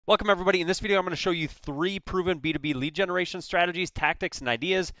Welcome everybody. In this video, I'm going to show you 3 proven B2B lead generation strategies, tactics, and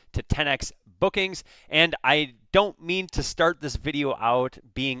ideas to 10x bookings. And I don't mean to start this video out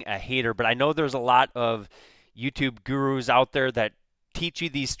being a hater, but I know there's a lot of YouTube gurus out there that teach you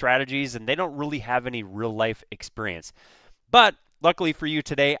these strategies and they don't really have any real life experience. But luckily for you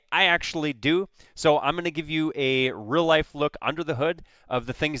today, I actually do. So I'm going to give you a real life look under the hood of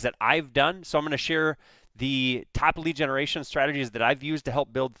the things that I've done. So I'm going to share the top lead generation strategies that I've used to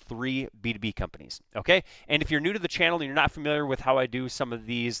help build 3 B2B companies. Okay. And if you're new to the channel and you're not familiar with how I do some of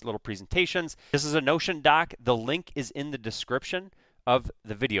these little presentations, this is a Notion doc. The link is in the description of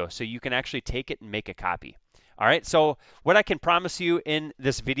the video. So you can actually take it and make a copy. All right, so what I can promise you in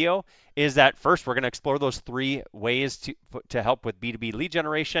this video is that first we're going to explore those 3 ways to help with B2B lead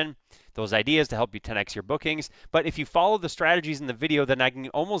generation, those ideas to help you 10x your bookings. But if you follow the strategies in the video, then I can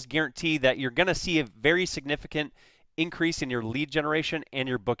almost guarantee that you're going to see a very significant increase in your lead generation and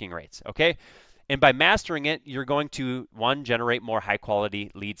your booking rates, okay? And by mastering it, you're going to, 1, generate more high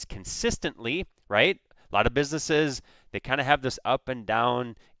quality leads consistently, right? A lot of businesses, they kind of have this up and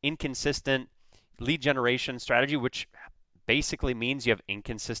down, inconsistent lead generation strategy, which basically means you have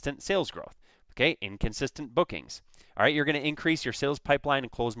inconsistent sales growth, okay? Inconsistent bookings. All right, you're going to increase your sales pipeline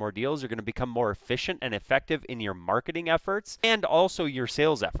and close more deals. You're going to become more efficient and effective in your marketing efforts and also your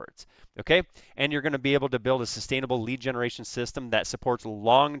sales efforts, okay? And you're going to be able to build a sustainable lead generation system that supports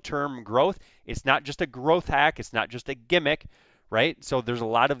long-term growth. It's not just a growth hack. It's not just a gimmick, right? So there's a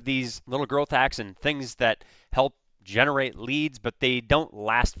lot of these little growth hacks and things that help generate leads, but they don't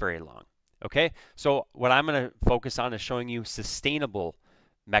last very long. Okay, so what I'm going to focus on is showing you sustainable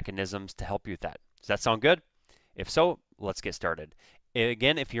mechanisms to help you with that. Does that sound good? If so, let's get started.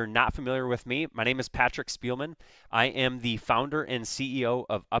 Again, if you're not familiar with me, my name is Patrick Spielman. I am the founder and CEO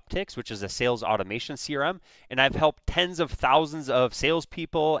of Upticks, which is a sales automation CRM, and I've helped tens of thousands of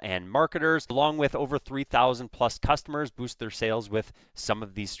salespeople and marketers, along with over 3,000 plus customers, boost their sales with some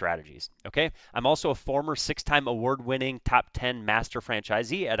of these strategies. Okay, I'm also a former 6-time award-winning top 10 master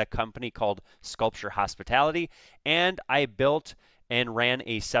franchisee at a company called Sculpture Hospitality, and I built and ran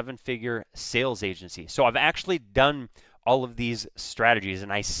a 7-figure sales agency. So I've actually done all of these strategies,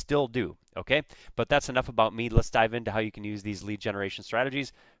 and I still do, okay? But that's enough about me. Let's dive into how you can use these lead generation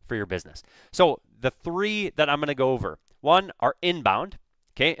strategies for your business. So the 3 that I'm going to go over, 1 are inbound,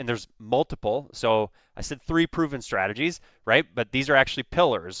 okay? And there's multiple. So I said 3 proven strategies, right? But these are actually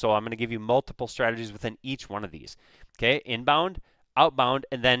pillars. So I'm going to give you multiple strategies within each one of these, okay? Inbound, outbound,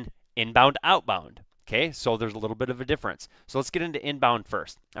 and then inbound, outbound. Okay, so there's a little bit of a difference. So let's get into inbound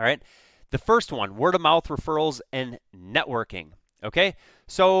first. All right. The first one, word of mouth referrals and networking. Okay,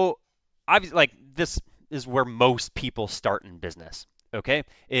 so obviously, like this is where most people start in business. Okay,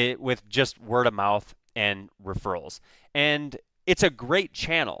 with just word of mouth and referrals, and it's a great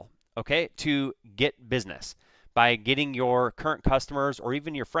channel. Okay, to get business by getting your current customers or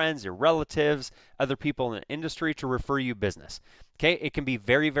even your friends, your relatives, other people in the industry to refer you business. Okay, it can be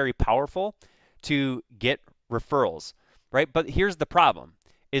very, very powerful to get referrals, right? But here's the problem,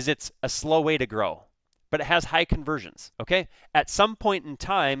 is it's a slow way to grow, but it has high conversions, okay? At some point in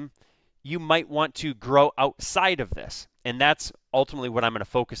time, you might want to grow outside of this. And that's ultimately what I'm going to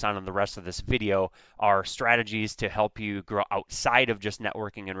focus on in the rest of this video, are strategies to help you grow outside of just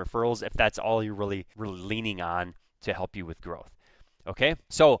networking and referrals, if that's all you're really leaning on to help you with growth, okay?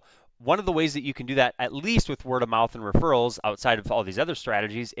 So one of the ways that you can do that, at least with word of mouth and referrals, outside of all these other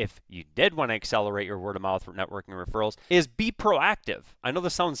strategies, if you did want to accelerate your word of mouth networking and referrals, is be proactive. I know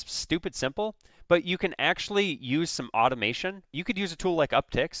this sounds stupid simple, but you can actually use some automation. You could use a tool like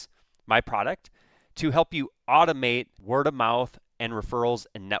Upticks, my product, to help you automate word of mouth and referrals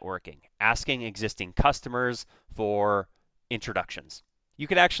and networking, asking existing customers for introductions. You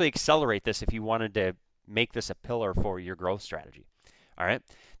could actually accelerate this if you wanted to make this a pillar for your growth strategy. All right.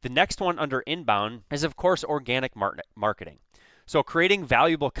 The next one under inbound is, of course, organic marketing. So creating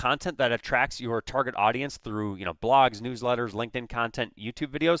valuable content that attracts your target audience through, blogs, newsletters, LinkedIn content, YouTube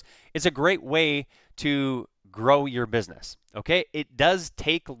videos is a great way to grow your business. Okay. It does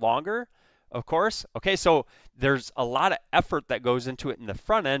take longer, of course. Okay. So there's a lot of effort that goes into it in the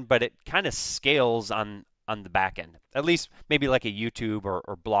front end, but it kind of scales on the back end, at least maybe like a YouTube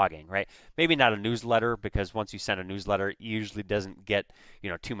or blogging, right? Maybe not a newsletter, because once you send a newsletter, it usually doesn't get,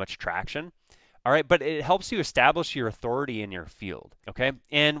 too much traction. All right, but it helps you establish your authority in your field, okay?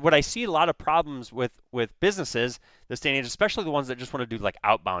 And what I see a lot of problems with businesses this day and age, especially the ones that just want to do like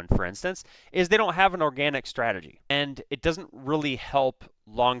outbound, for instance, is they don't have an organic strategy, and it doesn't really help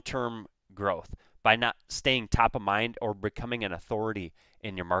long-term growth by not staying top of mind or becoming an authority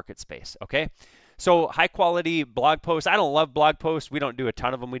in your market space, okay? So high quality blog posts. I don't love blog posts. We don't do a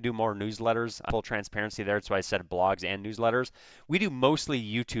ton of them. We do more newsletters. Full transparency there. That's why I said blogs and newsletters. We do mostly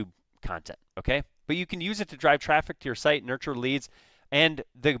YouTube content, okay? But you can use it to drive traffic to your site, nurture leads. And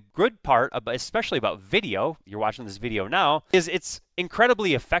the good part, especially about video, you're watching this video now, is it's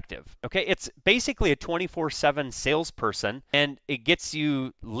incredibly effective, okay? It's basically a 24/7 salesperson, and it gets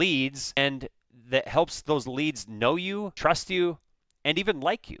you leads, and that helps those leads know you, trust you, and even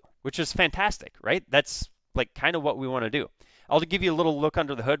like you, which is fantastic, right? That's like kind of what we want to do. I'll give you a little look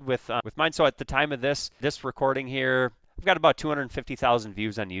under the hood with mine. So at the time of this recording here, I've got about 250,000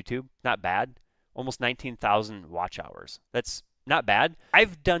 views on YouTube. Not bad. Almost 19,000 watch hours. That's not bad.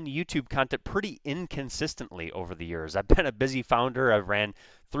 I've done YouTube content pretty inconsistently over the years. I've been a busy founder. I've ran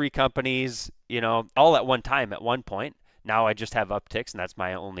 3 companies, all at one time at one point. Now I just have upticks, and that's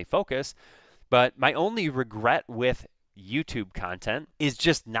my only focus. But my only regret with YouTube content is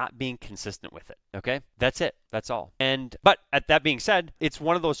just not being consistent with it. Okay, that's it. That's all. But at that being said, it's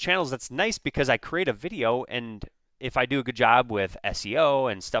one of those channels that's nice because I create a video, and if I do a good job with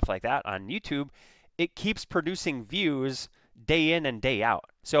SEO and stuff like that on YouTube, it keeps producing views day in and day out.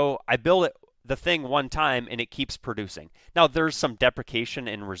 So I build the thing one time and it keeps producing. Now there's some deprecation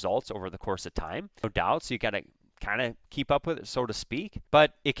in results over the course of time, no doubt. So you got to kind of keep up with it, so to speak,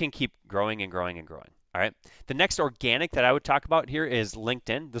 but it can keep growing and growing and growing. All right. The next organic that I would talk about here is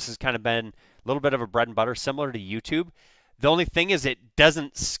LinkedIn. This has kind of been a little bit of a bread and butter, similar to YouTube. The only thing is it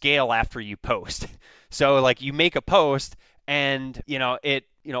doesn't scale after you post. So like you make a post and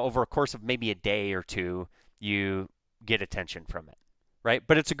over a course of maybe a day or two, you get attention from it, right?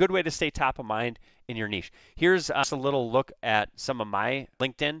 But it's a good way to stay top of mind in your niche. Here's a little look at some of my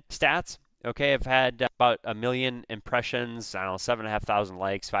LinkedIn stats. Okay, I've had about 1 million impressions, I don't know, 7,500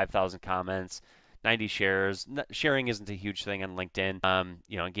 likes, 5,000 comments, 90 shares. Sharing isn't a huge thing on LinkedIn.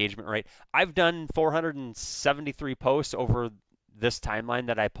 Engagement rate. I've done 473 posts over this timeline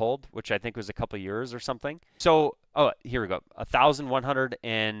that I pulled, which I think was a couple years or something. So, here we go,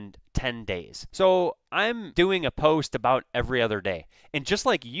 1,110 days. So I'm doing a post about every other day. And just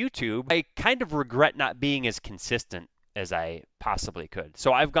like YouTube, I kind of regret not being as consistent as I possibly could.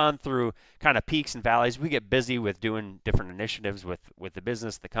 So I've gone through kind of peaks and valleys. We get busy with doing different initiatives with the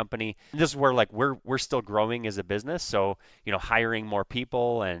business, the company. And this is where like we're still growing as a business. So, hiring more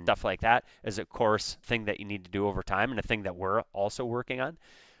people and stuff like that is of course thing that you need to do over time and a thing that we're also working on.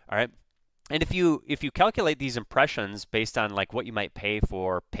 All right. And if you calculate these impressions based on like what you might pay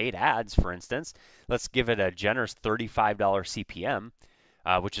for paid ads, for instance, let's give it a generous $35 CPM,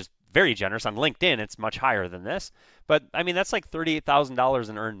 which is very generous. On LinkedIn, it's much higher than this. But I mean, that's like $38,000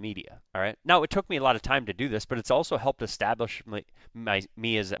 in earned media. All right. Now, it took me a lot of time to do this, but it's also helped establish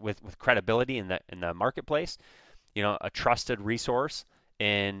me as with credibility in the marketplace. A trusted resource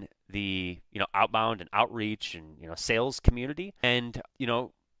in the outbound and outreach and sales community, and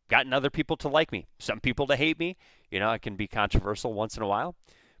gotten other people to like me, some people to hate me. It can be controversial once in a while,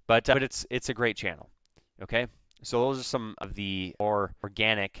 but it's a great channel. Okay. So those are some of the more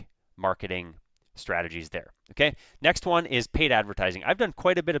organic marketing strategies there. Okay, next one is paid advertising. I've done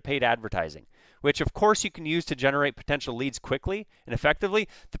quite a bit of paid advertising, which of course you can use to generate potential leads quickly and effectively.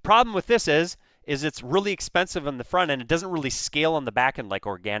 The problem with this is it's really expensive on the front end. It doesn't really scale on the back end like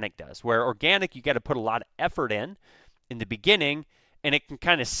organic does. Where organic, you got to put a lot of effort in the beginning, and it can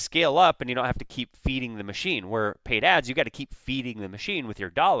kind of scale up and you don't have to keep feeding the machine. Where paid ads, you got to keep feeding the machine with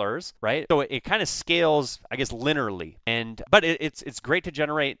your dollars, right? So it kind of scales, I guess, linearly. But it's great to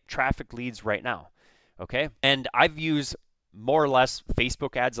generate traffic leads right now, okay? And I've used more or less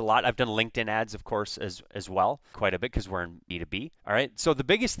Facebook ads a lot. I've done LinkedIn ads, of course, as well, quite a bit because we're in B2B, all right? So the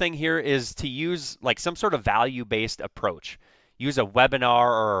biggest thing here is to use like some sort of value-based approach. Use a webinar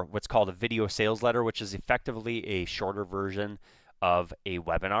or what's called a video sales letter, which is effectively a shorter version of a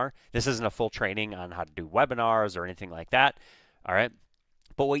webinar. This isn't a full training on how to do webinars or anything like that, all right?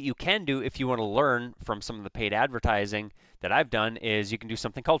 But what you can do if you want to learn from some of the paid advertising that I've done is you can do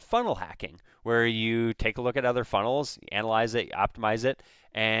something called funnel hacking, where you take a look at other funnels, analyze it, optimize it,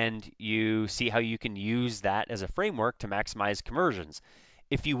 and you see how you can use that as a framework to maximize conversions.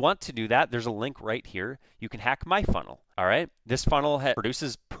 If you want to do that, there's a link right here. You can hack my funnel, all right? This funnel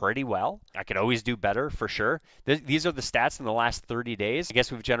produces pretty well. I could always do better for sure. These are the stats in the last 30 days. I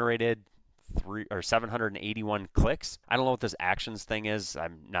guess we've generated 781 clicks. I don't know what this actions thing is.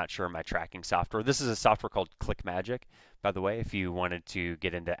 I'm not sure my tracking software. This is a software called ClickMagic, by the way, if you wanted to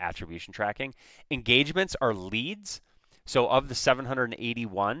get into attribution tracking. Engagements are leads. So of the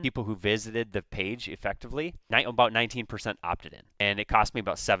 781 people who visited the page effectively, about 19% opted in, and it cost me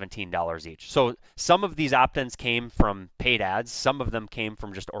about $17 each. So some of these opt-ins came from paid ads, some of them came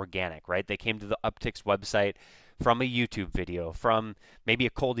from just organic, right? They came to the Upticks website from a YouTube video, from maybe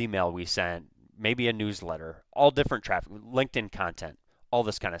a cold email we sent, maybe a newsletter, all different traffic, LinkedIn content, all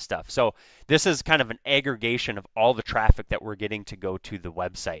this kind of stuff. So this is kind of an aggregation of all the traffic that we're getting to go to the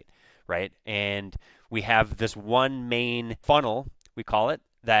website, right? And we have this one main funnel, we call it,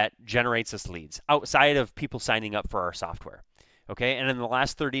 that generates us leads outside of people signing up for our software. Okay, and in the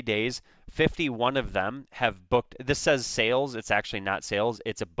last 30 days, 51 of them have booked. This says sales, it's actually not sales,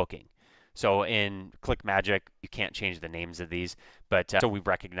 it's a booking. So in ClickMagick, you can't change the names of these, but so we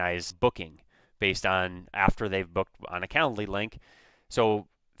recognize booking based on after they've booked on a Calendly link. So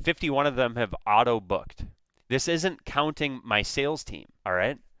 51 of them have auto booked. This isn't counting my sales team, all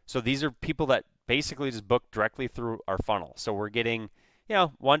right? So these are people that basically just book directly through our funnel. So we're getting,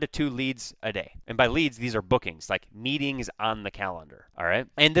 1 to 2 leads a day. And by leads, these are bookings, like meetings on the calendar, all right?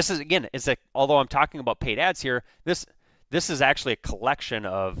 And this is, again, although I'm talking about paid ads here, this is actually a collection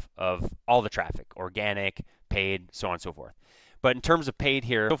of all the traffic, organic, paid, so on and so forth. But in terms of paid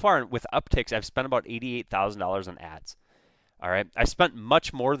here, so far with Upticks, I've spent about $88,000 on ads. All right, I spent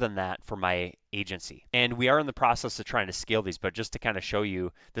much more than that for my agency, and we are in the process of trying to scale these. But just to kind of show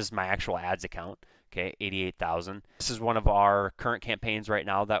you, this is my actual ads account. Okay, 88,000. This is one of our current campaigns right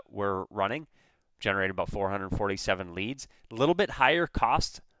now that we're running. Generated about 447 leads. A little bit higher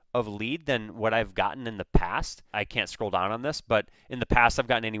cost of lead than what I've gotten in the past. I can't scroll down on this, but in the past I've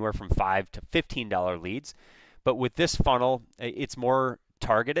gotten anywhere from $5 to $15 leads. But with this funnel, it's more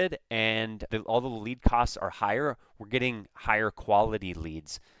targeted and all the lead costs are higher. We're getting higher quality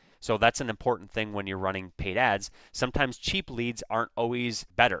leads. So that's an important thing when you're running paid ads. Sometimes cheap leads aren't always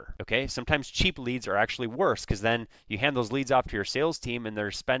better, okay? Sometimes cheap leads are actually worse because then you hand those leads off to your sales team and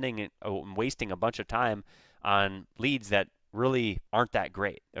they're spending and wasting a bunch of time on leads that really aren't that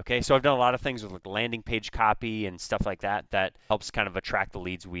great, okay? So I've done a lot of things with landing page copy and stuff like that that helps kind of attract the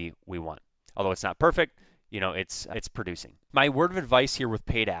leads we want. Although it's not perfect, it's producing. My word of advice here with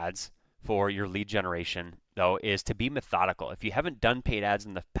paid ads for your lead generation, though, is to be methodical. If you haven't done paid ads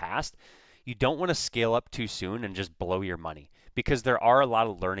in the past, you don't want to scale up too soon and just blow your money because there are a lot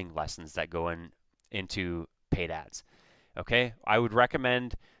of learning lessons that go into paid ads. Okay, I would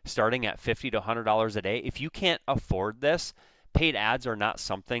recommend starting at $50 to $100 a day. If you can't afford this, paid ads are not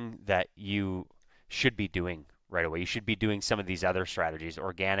something that you should be doing right away. You should be doing some of these other strategies,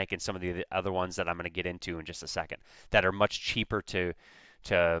 organic and some of the other ones that I'm going to get into in just a second, that are much cheaper to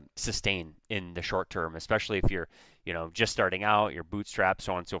sustain in the short term, especially if you're, just starting out, you're bootstrapped,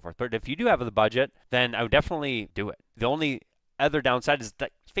 so on and so forth. But if you do have the budget, then I would definitely do it. The only other downside is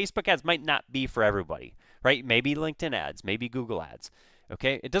that Facebook ads might not be for everybody, right? Maybe LinkedIn ads, maybe Google ads.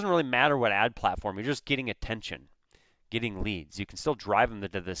 Okay, it doesn't really matter what ad platform. You're just getting attention, getting leads. You can still drive them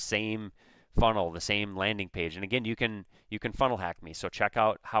to the same funnel, the same landing page. And again, you can funnel hack me. So check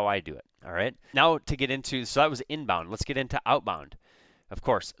out how I do it. All right. Now to get into, so that was inbound. Let's get into outbound. Of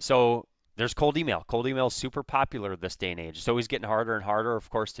course. So there's cold email. Cold email is super popular this day and age. It's always getting harder and harder, of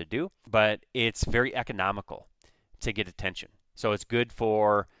course, to do, but it's very economical to get attention. So it's good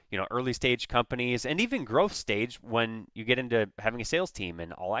for, early stage companies and even growth stage when you get into having a sales team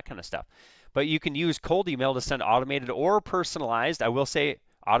and all that kind of stuff. But you can use cold email to send automated or personalized, I will say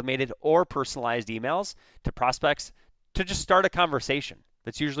automated or personalized emails to prospects to just start a conversation.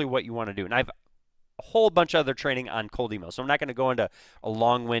 That's usually what you want to do. And I've a whole bunch of other training on cold email. So I'm not going to go into a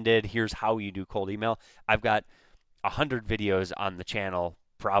long-winded, here's how you do cold email. I've got 100 videos on the channel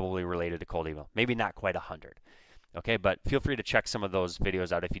probably related to cold email. Maybe not quite 100. Okay, but feel free to check some of those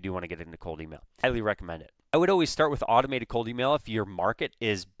videos out if you do want to get into cold email. Highly recommend it. I would always start with automated cold email if your market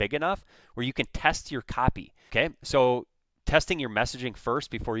is big enough where you can test your copy. Okay, so testing your messaging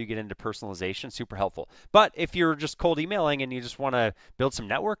first before you get into personalization, super helpful. But if you're just cold emailing and you just want to build some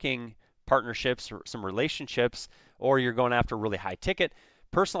networking partnerships or some relationships, or you're going after really high ticket,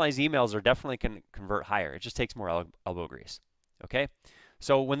 personalized emails are definitely can convert higher. It just takes more elbow grease. Okay.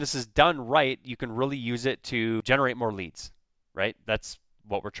 So when this is done right, you can really use it to generate more leads, right? That's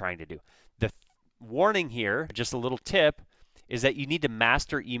what we're trying to do. The warning here, just a little tip, is that you need to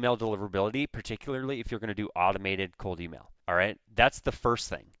master email deliverability, particularly if you're going to do automated cold email. All right, that's the first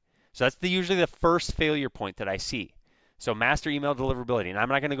thing. So that's usually the first failure point that I see. So master email deliverability, and I'm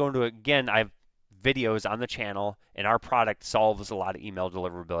not going to go into it again. I have videos on the channel, and our product solves a lot of email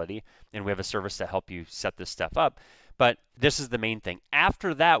deliverability, and we have a service to help you set this stuff up. But this is the main thing.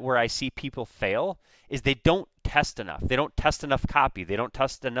 After that, where I see people fail is they don't test enough. They don't test enough copy. They don't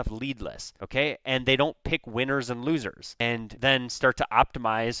test enough lead lists, okay? And they don't pick winners and losers and then start to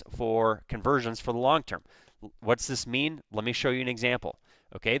optimize for conversions for the long term. What's this mean? Let me show you an example.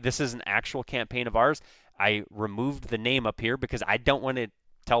 Okay, this is an actual campaign of ours. I removed the name up here because I don't want to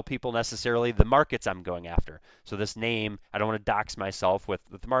tell people necessarily the markets I'm going after. So this name, I don't want to dox myself with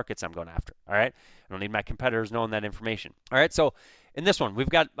the markets I'm going after. All right, I don't need my competitors knowing that information. All right, so in this one, we've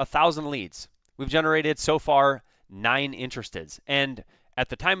got 1,000 leads. We've generated so far 9 interesteds, and at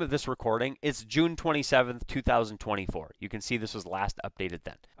the time of this recording, it's June 27th, 2024. You can see this was last updated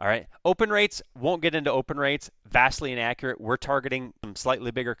then. All right. Open rates, won't get into open rates, vastly inaccurate. We're targeting some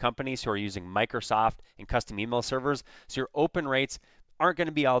slightly bigger companies who are using Microsoft and custom email servers. So your open rates aren't going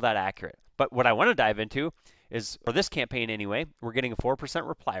to be all that accurate. But what I want to dive into is, for this campaign anyway, we're getting a 4%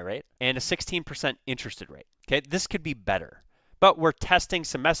 reply rate and a 16% interested rate. Okay. This could be better. But we're testing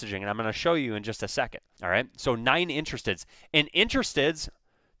some messaging, and I'm going to show you in just a second. All right, so 9 interesteds. And interesteds,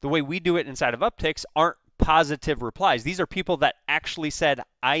 the way we do it inside of Upticks, aren't positive replies. These are people that actually said,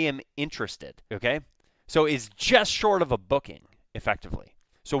 I am interested, okay? So it's just short of a booking, effectively.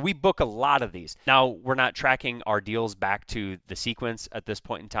 So we book a lot of these. Now, we're not tracking our deals back to the sequence at this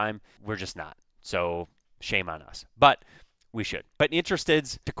point in time. We're just not. So shame on us. But we should. But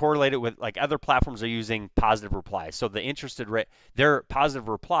interesteds, to correlate it with, like, other platforms are using positive replies. So the interested rate, their positive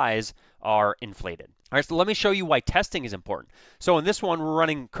replies are inflated. All right, so let me show you why testing is important. So in this one, we're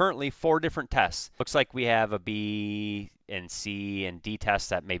running currently 4 different tests. Looks like we have a B and C and D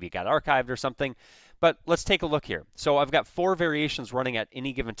test that maybe got archived or something. But let's take a look here. So I've got 4 variations running at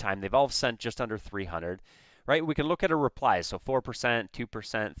any given time. They've all sent just under 300, right? We can look at a replies. So 4%,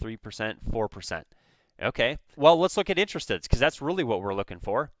 2%, 3%, 4%. Okay, well, let's look at interesteds, because that's really what we're looking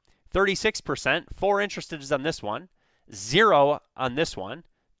for. 36%, 4 interesteds on this one, 0 on this one,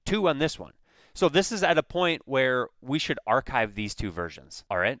 2 on this one. So this is at a point where we should archive these 2 versions,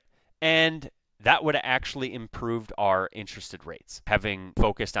 all right? And that would have actually improved our interested rates, having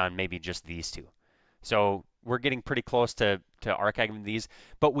focused on maybe just these 2. So we're getting pretty close to archiving these,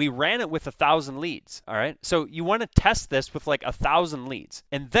 but we ran it with 1,000 leads, all right? So you want to test this with like 1,000 leads.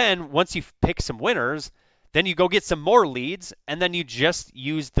 And then once you've picked some winners, then you go get some more leads, and then you just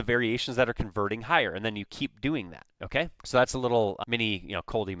use the variations that are converting higher, and then you keep doing that, okay? So that's a little mini,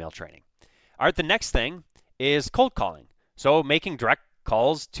 cold email training. All right, the next thing is cold calling. So making direct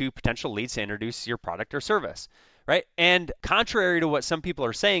calls to potential leads to introduce your product or service, right? And contrary to what some people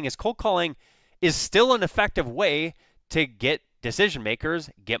are saying, is cold calling is still an effective way to get decision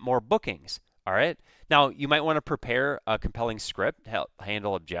makers, get more bookings, all right? Now, you might want to prepare a compelling script to help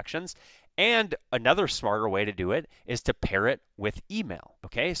handle objections. And another smarter way to do it is to pair it with email,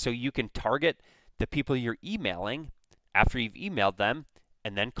 okay? So you can target the people you're emailing after you've emailed them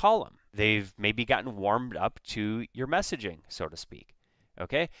and then call them. They've maybe gotten warmed up to your messaging, so to speak.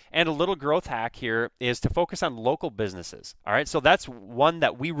 Okay, and a little growth hack here is to focus on local businesses. All right, so that's one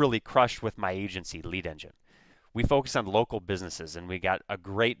that we really crushed with my agency, Lead Engine. We focus on local businesses, and we got a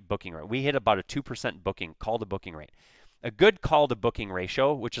great booking rate. We hit about a 2% booking, call to booking rate. A good call to booking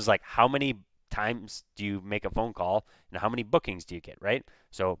ratio, which is like how many times do you make a phone call and how many bookings do you get, right?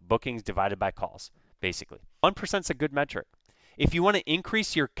 So bookings divided by calls, basically. 1% is a good metric. If you want to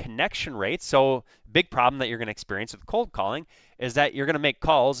increase your connection rate, so big problem that you're going to experience with cold calling is that you're going to make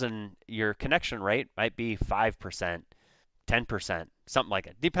calls and your connection rate might be 5%, 10%, something like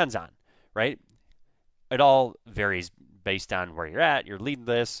it. Depends on, right? It all varies based on where you're at, your lead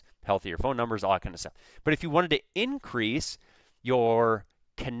list, health of your phone numbers, all that kind of stuff. But if you wanted to increase your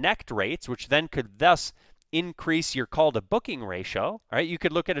connect rates, which then could thus increase your call to booking ratio, all right, you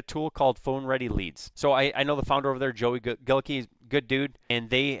could look at a tool called Phone Ready Leads. So I know the founder over there, Joey Gillicky, good dude, and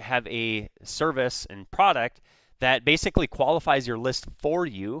they have a service and product that basically qualifies your list for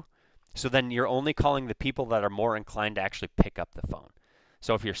you. So then you're only calling the people that are more inclined to actually pick up the phone.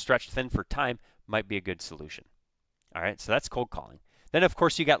 So if you're stretched thin for time, might be a good solution. All right, so that's cold calling. Then, of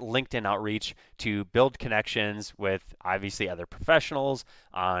course, you got LinkedIn outreach to build connections with obviously other professionals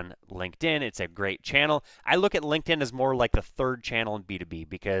on LinkedIn. It's a great channel. I look at LinkedIn as more like the 3rd channel in B2B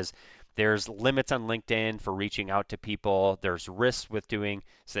because there's limits on LinkedIn for reaching out to people. There's risks with doing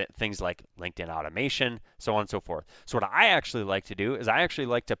things like LinkedIn automation, so on and so forth. So what I actually like to do is I actually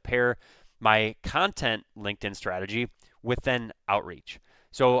like to pair my content LinkedIn strategy with then outreach.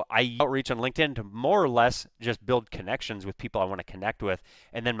 So I outreach on LinkedIn to more or less just build connections with people I want to connect with,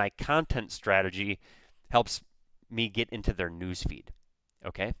 and then my content strategy helps me get into their newsfeed.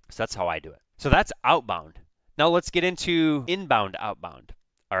 Okay, so that's how I do it. So that's outbound. Now let's get into inbound, outbound.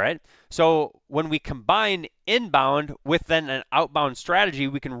 All right, so when we combine inbound with then an outbound strategy,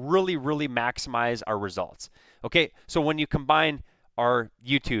 we can really, really maximize our results. Okay, so when you combine our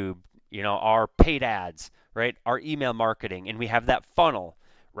YouTube, our paid ads, right, our email marketing, and we have that funnel,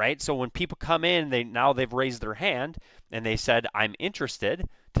 right? So when people come in, they've raised their hand and they said, I'm interested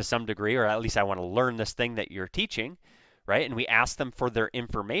to some degree, or at least I want to learn this thing that you're teaching, right? And we ask them for their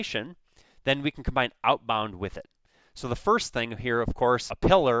information, then we can combine outbound with it. So the first thing here, of course, a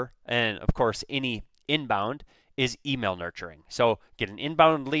pillar, and of course, any inbound is email nurturing. So get an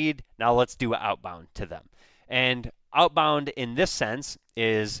inbound lead. Now let's do outbound to them. And outbound in this sense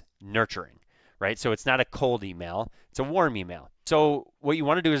is nurturing, right? So it's not a cold email, it's a warm email. So what you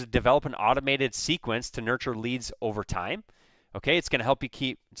want to do is develop an automated sequence to nurture leads over time. Okay, it's going to help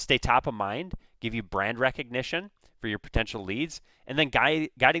you stay top of mind, give you brand recognition for your potential leads, and then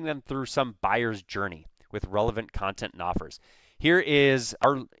guiding them through some buyer's journey with relevant content and offers. Here is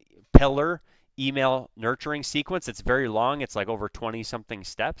our pillar email nurturing sequence. It's very long. It's like over 20 something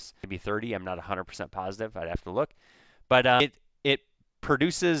steps, maybe 30. I'm not 100% positive. I'd have to look. But it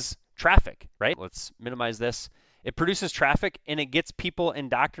produces traffic, right? Let's minimize this. It produces traffic and it gets people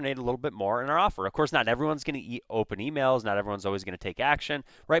indoctrinated a little bit more in our offer. Of course, not everyone's going to open emails. Not everyone's always going to take action,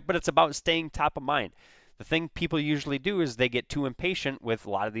 right? But it's about staying top of mind. The thing people usually do is they get too impatient with a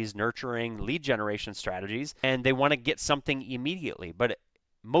lot of these nurturing lead generation strategies and they want to get something immediately. But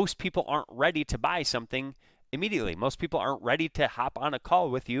most people aren't ready to buy something immediately. Most people aren't ready to hop on a call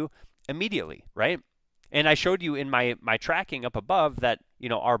with you immediately, right? And I showed you in my tracking up above that,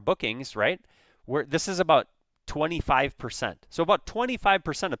 our bookings, right? This is about 25%. So about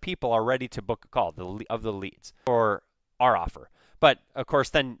 25% of people are ready to book a call of the leads for our offer. But of course,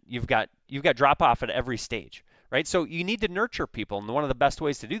 then you've got drop off at every stage, right? So you need to nurture people, and one of the best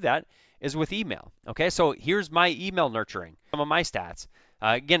ways to do that is with email. Okay, so here's my email nurturing, some of my stats.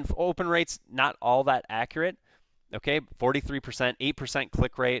 Again, open rates not all that accurate. Okay, 43%, 8%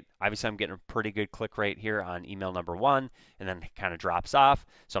 click rate. Obviously, I'm getting a pretty good click rate here on email number 1, and then it kind of drops off.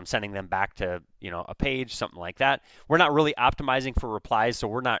 So I'm sending them back to, a page, something like that. We're not really optimizing for replies, so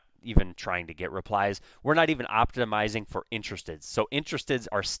we're not even trying to get replies. We're not even optimizing for interesteds. So interesteds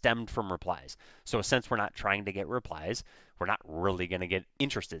are stemmed from replies. So since we're not trying to get replies, we're not really going to get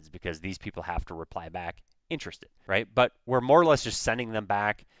interesteds because these people have to reply back interested, right? But we're more or less just sending them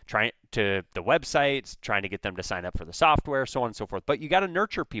back, trying to the websites, trying to get them to sign up for the software, so on and so forth. But you got to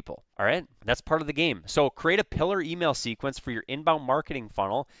nurture people, all right? That's part of the game. So create a pillar email sequence for your inbound marketing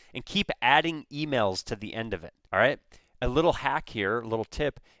funnel and keep adding emails to the end of it, all right? A little hack here, a little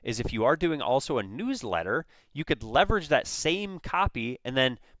tip, is if you are doing also a newsletter, you could leverage that same copy and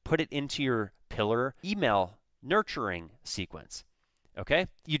then put it into your pillar email nurturing sequence. Okay,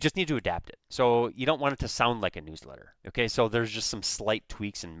 you just need to adapt it. So you don't want it to sound like a newsletter. Okay, so there's just some slight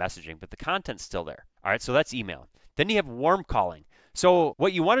tweaks in messaging, but the content's still there. All right, so that's email. Then you have warm calling. So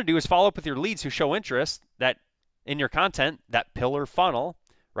what you want to do is follow up with your leads who show interest that in your content, that pillar funnel,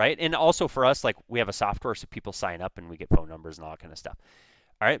 right? And also for us, like we have a software so people sign up and we get phone numbers and all that kind of stuff.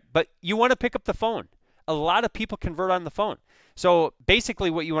 All right, but you want to pick up the phone. A lot of people convert on the phone. So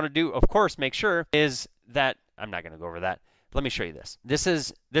basically what you want to do, of course, make sure is that, I'm not going to go over that. Let me show you this. This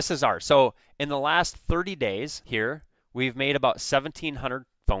is ours. So in the last 30 days here, we've made about 1,700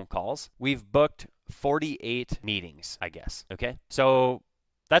 phone calls. We've booked 48 meetings, I guess. Okay, so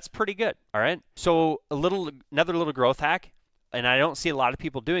that's pretty good. All right. So another little growth hack, and I don't see a lot of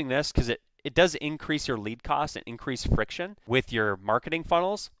people doing this because it does increase your lead cost and increase friction with your marketing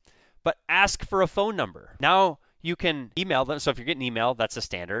funnels. But ask for a phone number. Now you can email them. So if you're getting email, that's a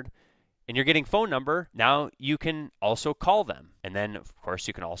standard. And you're getting phone number, now you can also call them. And then, of course,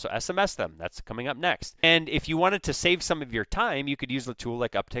 you can also SMS them. That's coming up next. And if you wanted to save some of your time, you could use a tool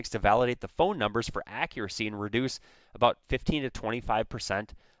like Upticks to validate the phone numbers for accuracy and reduce about 15 to 25%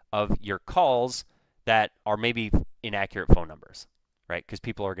 of your calls that are maybe inaccurate phone numbers, right? Because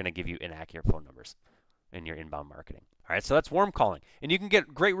people are going to give you inaccurate phone numbers in your inbound marketing. All right, so that's warm calling. And you can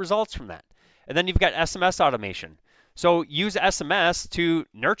get great results from that. And then you've got SMS automation. So use SMS to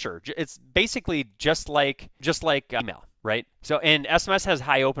nurture. It's basically just like email, right? So and SMS has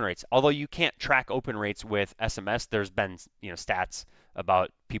high open rates. Although you can't track open rates with SMS, there's been stats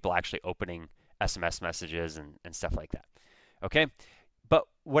about people actually opening SMS messages and stuff like that. Okay, but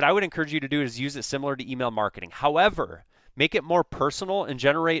what I would encourage you to do is use it similar to email marketing. However, make it more personal and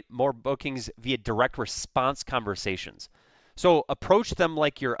generate more bookings via direct response conversations. So approach them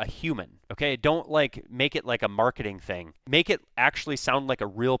like you're a human, okay? Don't make it like a marketing thing. Make it actually sound like a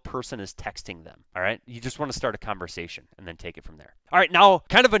real person is texting them, all right? You just want to start a conversation and then take it from there. All right, now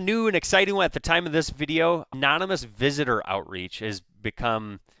kind of a new and exciting one at the time of this video, anonymous visitor outreach has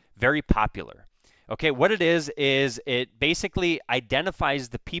become very popular. Okay, what it is it basically identifies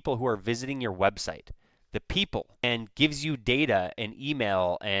the people who are visiting your website. the people and gives you data and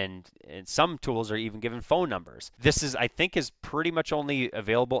email and some tools are even given phone numbers. This is, I think, is pretty much only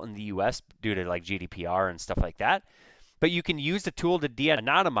available in the US due to like GDPR and stuff like that. But you can use the tool to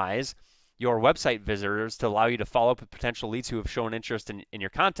de-anonymize your website visitors to allow you to follow up with potential leads who have shown interest in your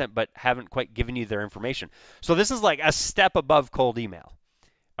content but haven't quite given you their information. So this is like a step above cold email.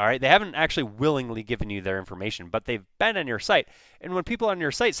 All right, they haven't actually willingly given you their information, but they've been on your site. And when people are on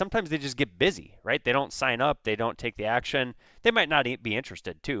your site, sometimes they just get busy, right? They don't sign up, they don't take the action. They might not be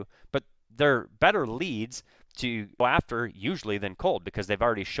interested too, but they're better leads to go after usually than cold because they've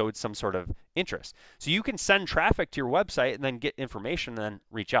already showed some sort of interest. So you can send traffic to your website and then get information and then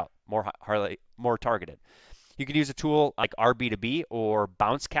reach out more targeted. You can use a tool like our B2B or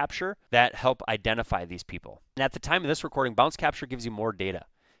Bounce Capture that help identify these people. And at the time of this recording, Bounce Capture gives you more data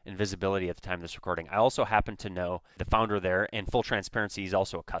and visibility at the time of this recording. I also happen to know the founder there, and full transparency, he's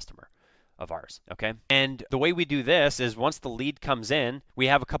also a customer of ours, okay? And the way we do this is once the lead comes in, we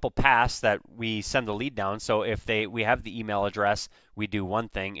have a couple paths that we send the lead down. So if we have the email address, we do one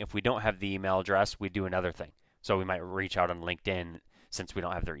thing. If we don't have the email address, we do another thing. So we might reach out on LinkedIn since we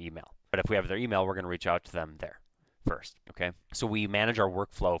don't have their email. But if we have their email, we're going to reach out to them there first, okay? So we manage our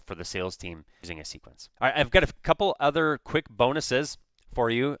workflow for the sales team using a sequence. All right, I've got a couple other quick bonuses for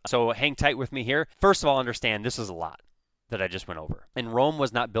you. So hang tight with me here. First of all, understand this is a lot that I just went over. And Rome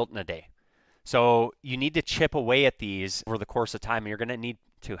was not built in a day. So you need to chip away at these over the course of time, and you're going to need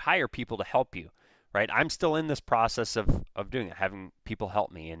to hire people to help you, right? I'm still in this process of doing it, having people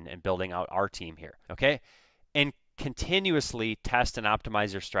help me and building out our team here, okay? And continuously test and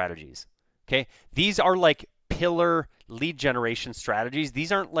optimize your strategies, okay? These are like pillar lead generation strategies.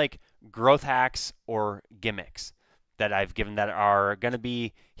 These aren't like growth hacks or gimmicks that I've given that are going to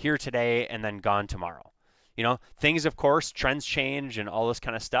be here today and then gone tomorrow. You know, things, of course, trends change and all this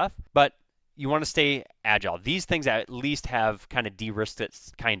kind of stuff, but you want to stay agile. These things at least have kind of de-risked it,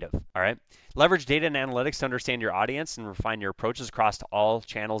 kind of, all right? Leverage data and analytics to understand your audience and refine your approaches across all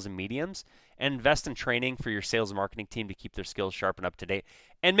channels and mediums, and invest in training for your sales and marketing team to keep their skills sharp and up to date,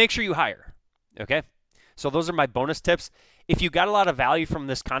 and make sure you hire, okay? So those are my bonus tips. If you got a lot of value from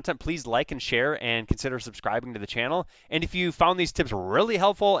this content, please like and share and consider subscribing to the channel. And if you found these tips really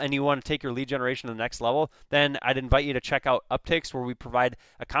helpful and you want to take your lead generation to the next level, then I'd invite you to check out Upticks, where we provide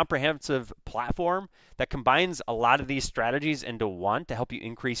a comprehensive platform that combines a lot of these strategies into one to help you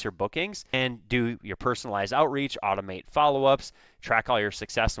increase your bookings and do your personalized outreach, automate follow-ups, track all your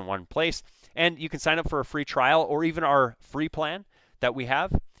success in one place. And you can sign up for a free trial or even our free plan that we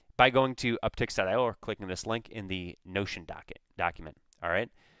have by going to upticks.io or clicking this link in the Notion document. All right.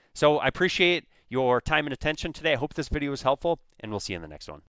 So I appreciate your time and attention today. I hope this video was helpful, and we'll see you in the next one.